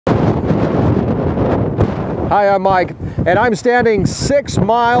Hi, I'm Mike, and I'm standing 6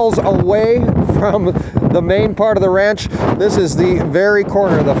 miles away from the main part of the ranch. This is the very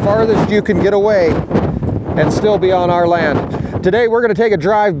corner, the farthest you can get away and still be on our land. Today we're going to take a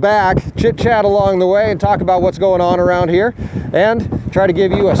drive back, chit-chat along the way, and talk about what's going on around here, and try to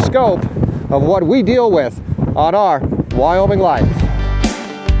give you a scope of what we deal with on our Wyoming life.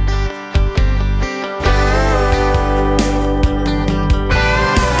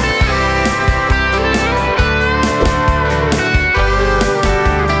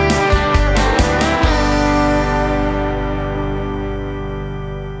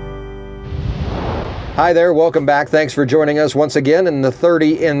 Hi there, welcome back. Thanks for joining us once again in the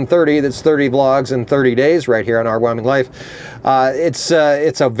 30 in 30. That's 30 vlogs in 30 days right here on Our Wyoming Life. It's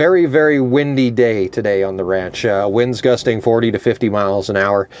a very, very windy day today on the ranch. Winds gusting 40 to 50 miles an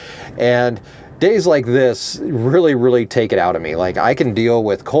hour. And days like this really take it out of me. Like, I can deal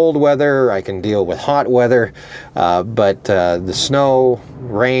with cold weather, I can deal with hot weather, but the snow,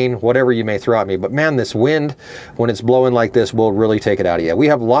 rain, whatever you may throw at me. But man, this wind, when it's blowing like this, will really take it out of you. We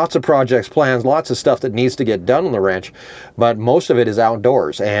have lots of projects, plans, lots of stuff that needs to get done on the ranch, but most of it is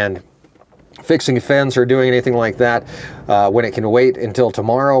outdoors. And fixing a fence or doing anything like that when it can wait until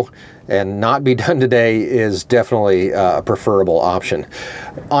tomorrow and not be done today is definitely a preferable option.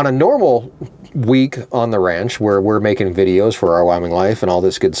 On a normal week on the ranch where we're making videos for Our Wyoming Life and all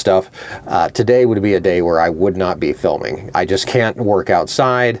this good stuff, today would be a day where I would not be filming. I just can't work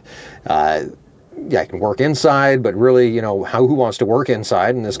outside. Yeah, I can work inside, but really, you know, who wants to work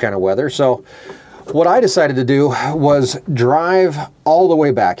inside in this kind of weather? So what I decided to do was drive all the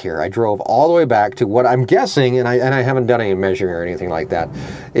way back here. I drove all the way back to what I'm guessing, and I haven't done any measuring or anything like that,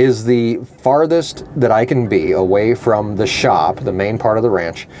 is the farthest that I can be away from the shop, the main part of the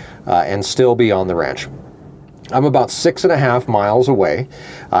ranch, and still be on the ranch. I'm about 6.5 miles away.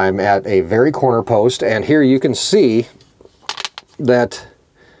 I'm at a very corner post, and here you can see that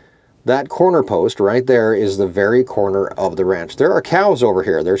that corner post right there is the very corner of the ranch. There are cows over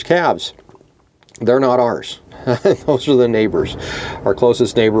here. There's calves. They're not ours. Those are the neighbors. Our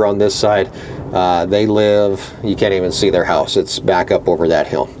closest neighbor on this side, they live, you can't even see their house. It's back up over that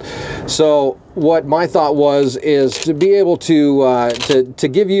hill. So what my thought was is to be able to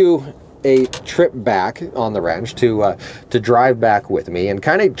give you a trip back on the ranch, to drive back with me and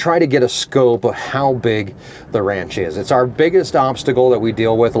kind of try to get a scope of how big the ranch is. It's our biggest obstacle that we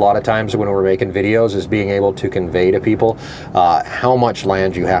deal with a lot of times when we're making videos, is being able to convey to people how much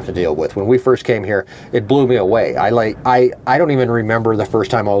land you have to deal with. When we first came here, it blew me away. I don't even remember the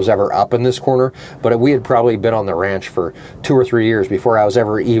first time I was ever up in this corner, but we had probably been on the ranch for 2 or 3 years before I was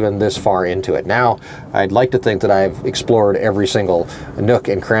ever even this far into it. Now, I'd like to think that I've explored every single nook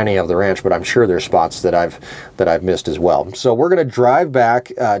and cranny of the ranch, but I'm sure there's spots that I've missed as well. So we're going to drive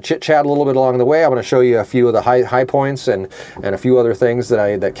back, chit-chat a little bit along the way. I'm going to show you a few of the high points and a few other things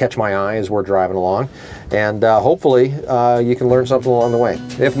that catch my eye as we're driving along, and hopefully you can learn something along the way.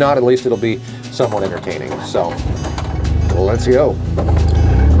 If not, at least it'll be somewhat entertaining. So let's go.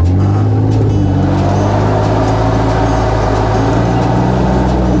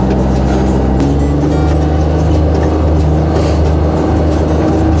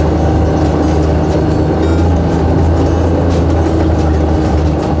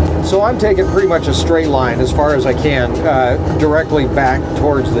 So I'm taking pretty much a straight line as far as I can, directly back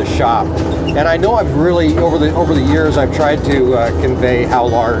towards the shop. And I know I've really, over the years, I've tried to convey how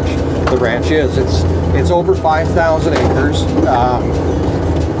large the ranch is. It's over 5,000 acres.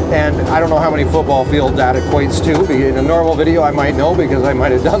 And I don't know how many football fields that equates to. In a normal video, I might know because I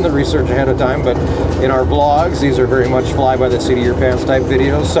might have done the research ahead of time, but in our vlogs, these are very much fly by the seat of your pants type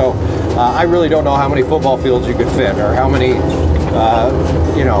videos. So I really don't know how many football fields you could fit, or how many,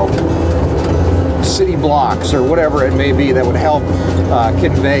 you know, city blocks or whatever it may be that would help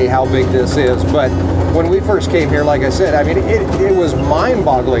convey how big this is. But when we first came here, like I said, I mean, it was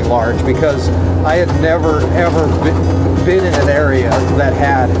mind-boggling large, because I had never ever been in an area that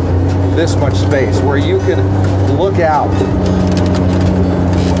had this much space where you could look out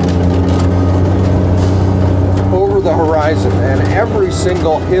over the horizon, and every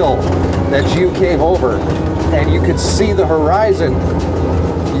single hill that you came over and you could see the horizon,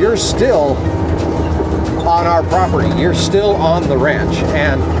 you're still on our property. You're still on the ranch,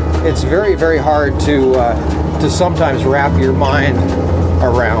 and it's very hard to sometimes wrap your mind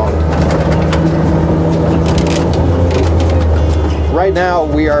around. Right now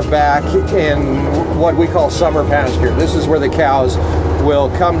we are back in what we call summer pasture. This is where the cows will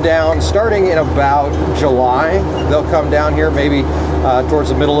come down starting in about July. They'll come down here maybe towards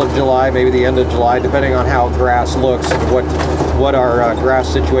the middle of July, maybe the end of July, depending on how grass looks and what our grass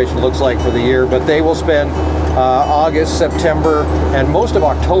situation looks like for the year. But they will spend August, September, and most of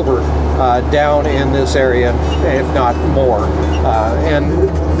October down in this area, if not more. And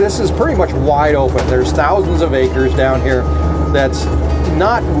this is pretty much wide open. There's thousands of acres down here that's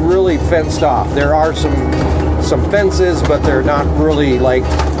not really fenced off. There are some fences, but they're not really like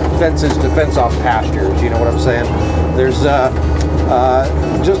fences to fence off pastures, you know what I'm saying? There's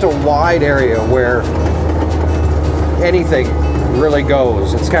just a wide area where anything really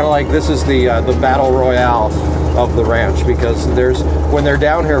goes. It's kind of like this is the battle royale of the ranch, because when they're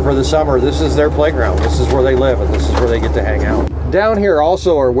down here for the summer, this is their playground. This is where they live, and this is where they get to hang out. Down here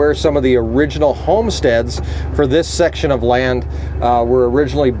also are where some of the original homesteads for this section of land were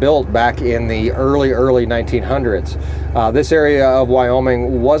originally built back in the early 1900s. This area of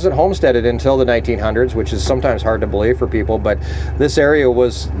Wyoming wasn't homesteaded until the 1900s, which is sometimes hard to believe for people, but this area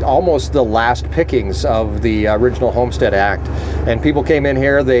was almost the last pickings of the original Homestead Act. And people came in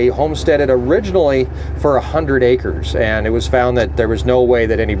here, they homesteaded originally for 100 acres, and it was found that there was no way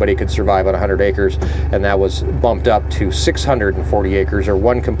that anybody could survive on 100 acres, and that was bumped up to 640 acres, or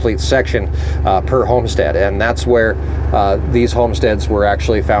one complete section per homestead. And that's where these homesteads were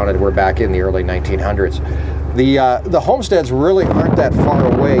actually founded, were back in the early 1900s. The homesteads really aren't that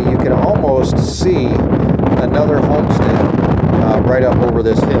far away. You can almost see another homestead right up over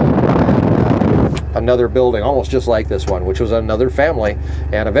this hill. And, another building almost just like this one, which was another family,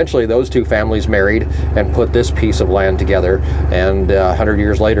 and eventually those two families married and put this piece of land together, and 100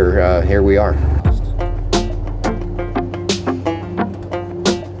 years later, here we are.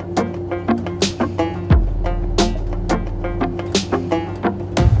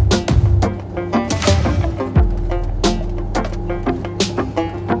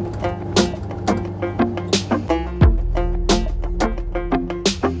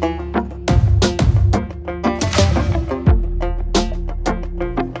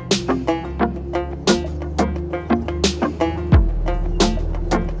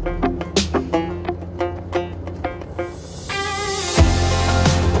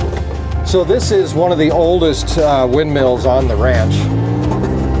 So this is one of the oldest windmills on the ranch.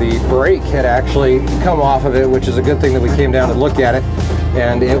 The brake had actually come off of it, which is a good thing that we came down to look at it,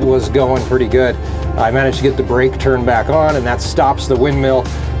 and it was going pretty good. I managed to get the brake turned back on, and that stops the windmill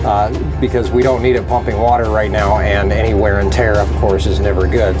because we don't need it pumping water right now, and any wear and tear, of course, is never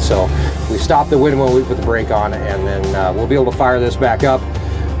good. So we stopped the windmill, we put the brake on, and then we'll be able to fire this back up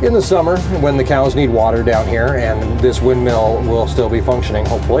in the summer when the cows need water down here, and this windmill will still be functioning,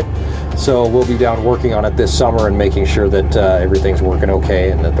 hopefully. So we'll be down working on it this summer and making sure that everything's working okay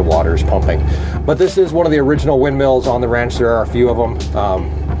and that the water is pumping. But this is one of the original windmills on the ranch. There are a few of them.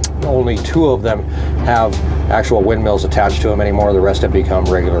 Only 2 of them have actual windmills attached to them anymore. The rest have become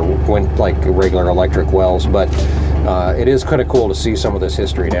regular electric wells. But it is kind of cool to see some of this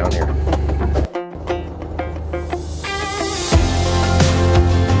history down here.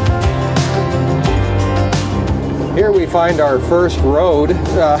 Here we find our first road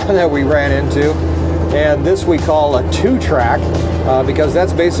that we ran into, and this we call a 2-track because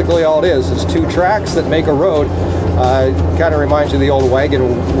that's basically all it is. It's 2 tracks that make a road. Kind of reminds you of the old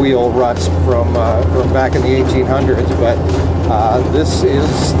wagon wheel ruts from back in the 1800s, but this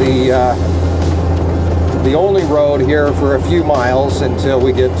is the only road here for a few miles until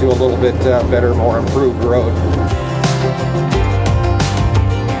we get to a little bit better, more improved road.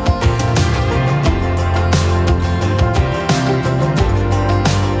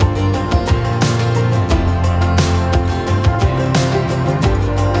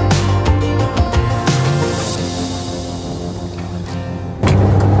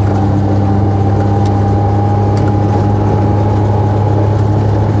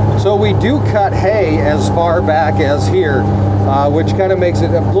 We do cut hay as far back as here, which kind of makes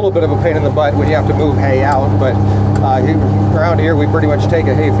it a little bit of a pain in the butt when you have to move hay out, but around here we pretty much take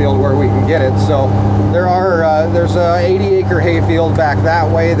a hay field where we can get it. So there's a 80-acre hay field back that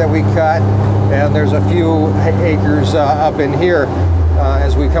way that we cut, and there's a few acres up in here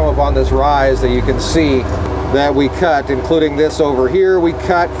as we come up on this rise that you can see that we cut, including this over here we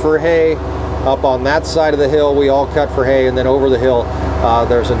cut for hay. Up on that side of the hill we all cut for hay, and then over the hill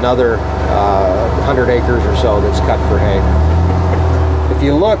there's another 100 acres or so that's cut for hay. If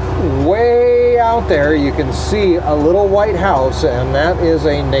you look way out there, you can see a little white house, and that is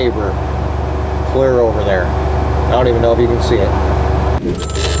a neighbor clear over there. I don't even know if you can see it.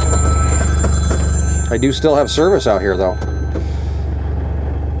 I do still have service out here though.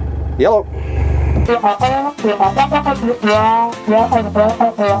 Yellow.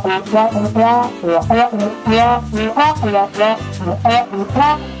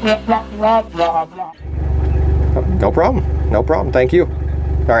 No problem. No problem. Thank you.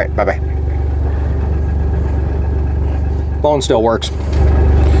 All right. Bye-bye. Phone still works.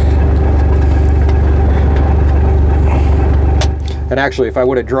 And actually, if I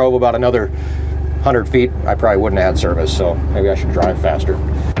would have drove about another 100 feet, I probably wouldn't have had service, so maybe I should drive faster.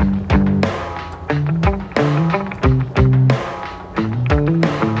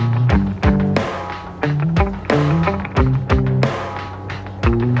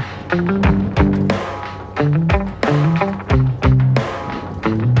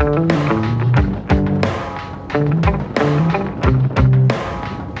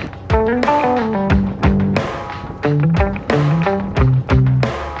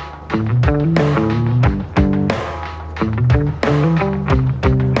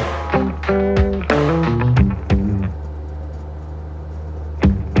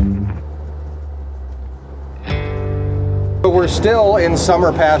 We're still in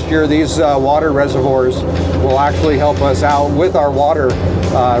summer pasture. These water reservoirs will actually help us out with our water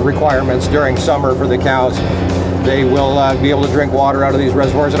requirements during summer for the cows. They will be able to drink water out of these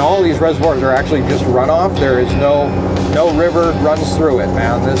reservoirs, and all these reservoirs are actually just runoff. There is no river runs through it,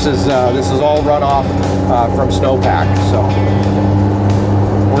 man. This is all runoff from snowpack. So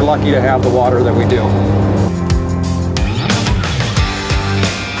we're lucky to have the water that we do.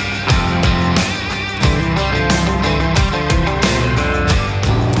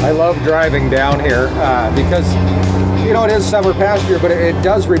 I love driving down here because, you know, it is summer pasture, but it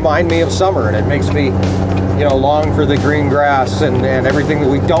does remind me of summer, and it makes me, you know, long for the green grass and everything that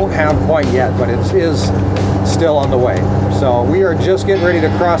we don't have quite yet, but it is still on the way. So we are just getting ready to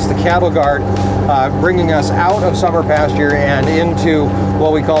cross the cattle guard, bringing us out of summer pasture and into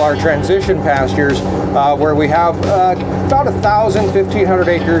what we call our transition pastures, where we have about 1,500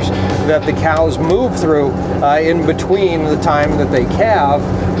 acres that the cows move through in between the time that they calve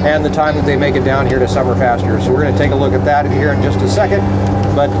and the time that they make it down here to summer pasture. So we're going to take a look at that here in just a second,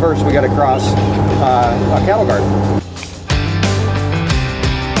 but first we got to cross a cattle guard.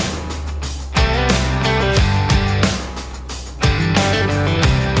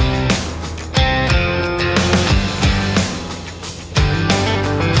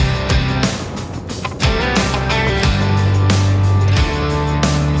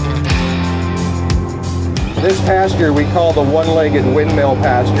 This pasture we call the one-legged windmill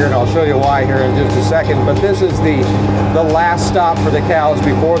pasture, and I'll show you why here in just a second, but this is the last stop for the cows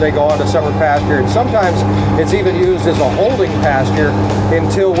before they go on to summer pasture, and sometimes it's even used as a holding pasture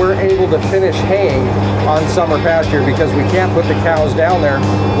until we're able to finish haying on summer pasture, because we can't put the cows down there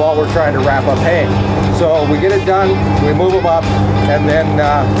while we're trying to wrap up haying. So we get it done, we move them up, and then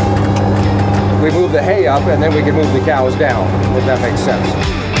we move the hay up, and then we can move the cows down, if that makes sense.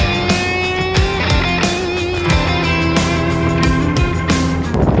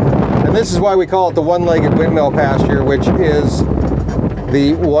 And this is why we call it the one-legged windmill pasture, which is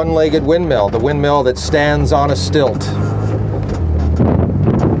the one-legged windmill, the windmill that stands on a stilt.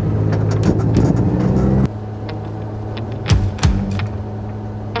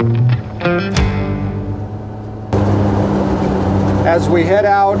 As we head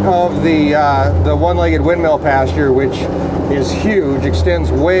out of the one-legged windmill pasture, which is huge, extends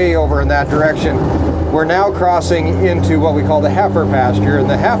way over in that direction, we're now crossing into what we call the heifer pasture. And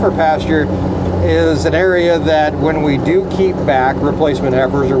the heifer pasture is an area that when we do keep back replacement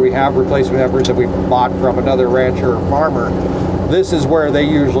heifers, or we have replacement heifers that we bought from another rancher or farmer, this is where they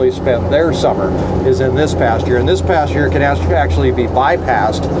usually spend their summer, is in this pasture. And this pasture can actually be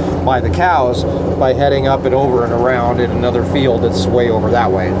bypassed by the cows by heading up and over and around in another field that's way over that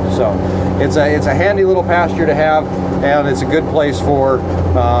way. So it's a handy little pasture to have, and it's a good place for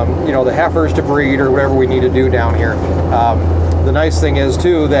you know, the heifers to breed or whatever we need to do down here. The nice thing is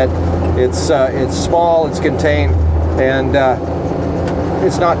too that it's small, it's contained, and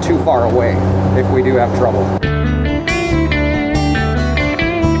it's not too far away if we do have trouble.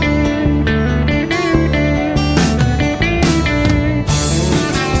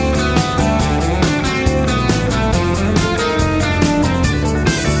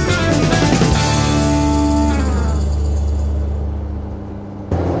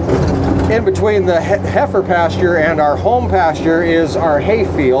 In between the heifer pasture and our home pasture is our hay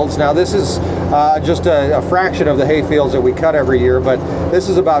fields. Now this is just a fraction of the hay fields that we cut every year, but this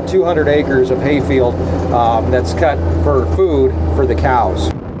is about 200 acres of hay field that's cut for food for the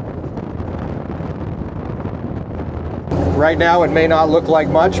cows. Right now it may not look like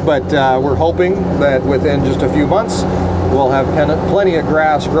much, but we're hoping that within just a few months we'll have plenty of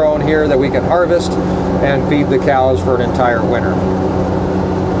grass grown here that we can harvest and feed the cows for an entire winter.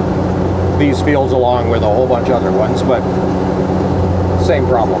 These fields along with a whole bunch of other ones, but same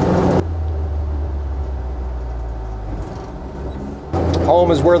problem. Home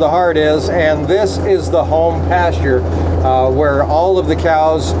is where the heart is, and this is the home pasture where all of the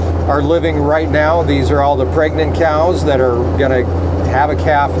cows are living right now. These are all the pregnant cows that are going to have a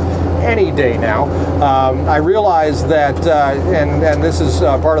calf any day now. I realize that, and this is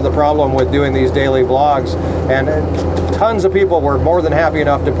part of the problem with doing these daily vlogs, and tons of people were more than happy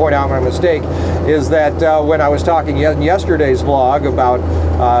enough to point out my mistake, is that when I was talking in yesterday's vlog about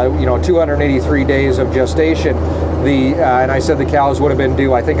 283 days of gestation, and I said the cows would have been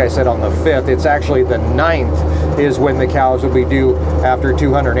due, I think I said on the 5th. It's actually the 9th is when the cows will be due after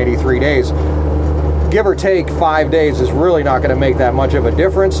 283 days. Give or take 5 days is really not going to make that much of a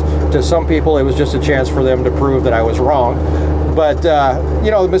difference. To some people, it was just a chance for them to prove that I was wrong. But,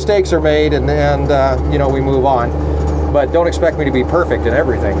 mistakes are made, and we move on. But don't expect me to be perfect in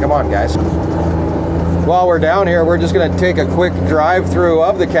everything. Come on, guys. While we're down here, we're just going to take a quick drive-through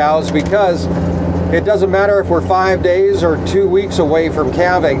of the cows, because it doesn't matter if we're 5 days or 2 weeks away from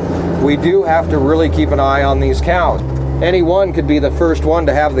calving, we do have to really keep an eye on these cows. Any one could be the first one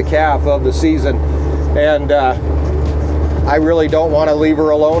to have the calf of the season, and I really don't want to leave her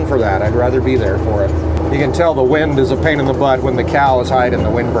alone for that. I'd rather be there for it. You can tell the wind is a pain in the butt when the cow is hiding the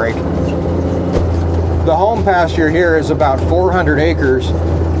windbreak. The home pasture here is about 400 acres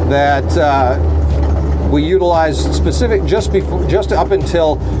that we utilize specific just up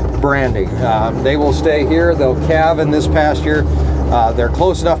until branding. They will stay here. They'll calve in this pasture. They're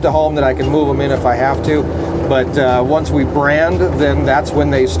close enough to home that I can move them in if I have to. But once we brand, then that's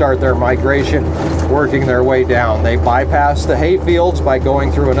when they start their migration, working their way down. They bypass the hay fields by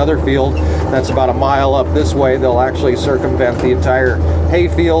going through another field that's about a mile up this way. They'll actually circumvent the entire hay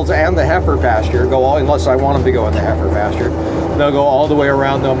fields and the heifer pasture, unless I want them to go in the heifer pasture. They'll go all the way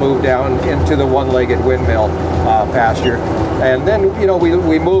around. They'll move down into the one-legged windmill pasture. And then,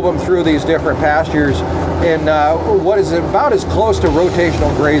 we move them through these different pastures in what is about as close to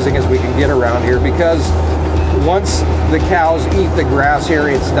rotational grazing as we can get around here, because once the cows eat the grass here,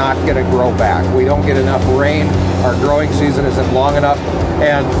 it's not going to grow back. We don't get enough rain. Our growing season isn't long enough,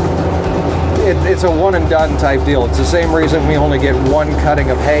 and it's a one and done type deal. It's the same reason we only get one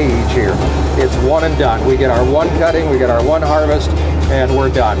cutting of hay each year. It's one and done. We get our one cutting, we get our one harvest, and we're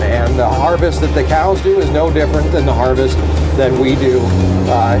done. And the harvest that the cows do is no different than the harvest that we do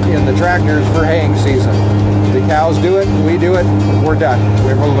in the tractors for haying season. The cows do it, we do it, we're done.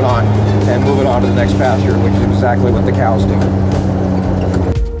 We're moving on, and moving on to the next pasture, which is exactly what the cows do.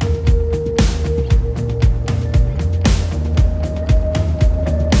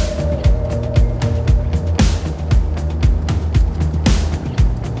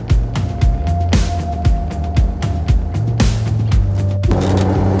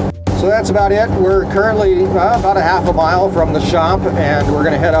 So that's about it. We're currently about a half a mile from the shop, and we're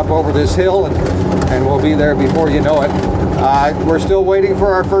going to head up over this hill, and we'll be there before you know it. We're still waiting for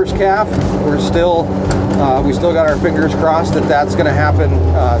our first calf. We still got our fingers crossed that that's going to happen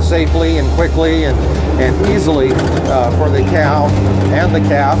safely and quickly and easily for the cow and the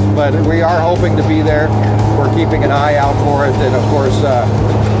calf. But we are hoping to be there. We're keeping an eye out for it, and of course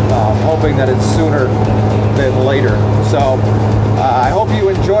hoping that it's sooner than later. So I hope you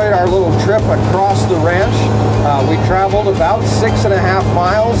enjoyed our little trip across the ranch. We traveled about 6.5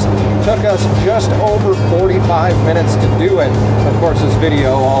 miles. Took us just over 45 minutes to do it. Of course, this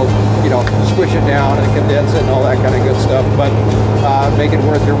video, I'll squish it down and condense it and all that kind of good stuff, but make it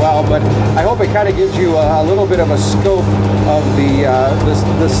worth your while. But I hope it kind of gives you a little bit of a scope of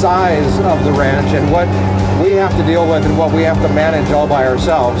the size of the ranch and what we have to deal with and what we have to manage all by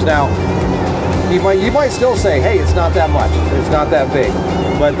ourselves. Now, you might still say, hey, it's not that much, it's not that big,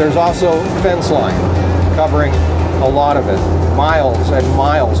 but there's also fence line covering a lot of it, miles and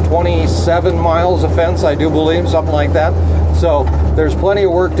miles, 27 miles of fence, I do believe, something like that. So there's plenty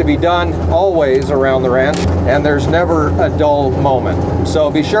of work to be done always around the ranch, and there's never a dull moment.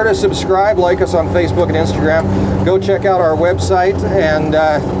 So be sure to subscribe, like us on Facebook and Instagram, go check out our website, and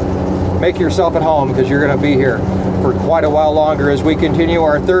make yourself at home, because you're going to be here for quite a while longer as we continue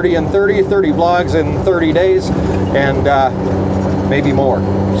our 30 vlogs in 30 days, and maybe more.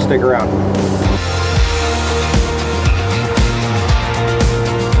 Stick around.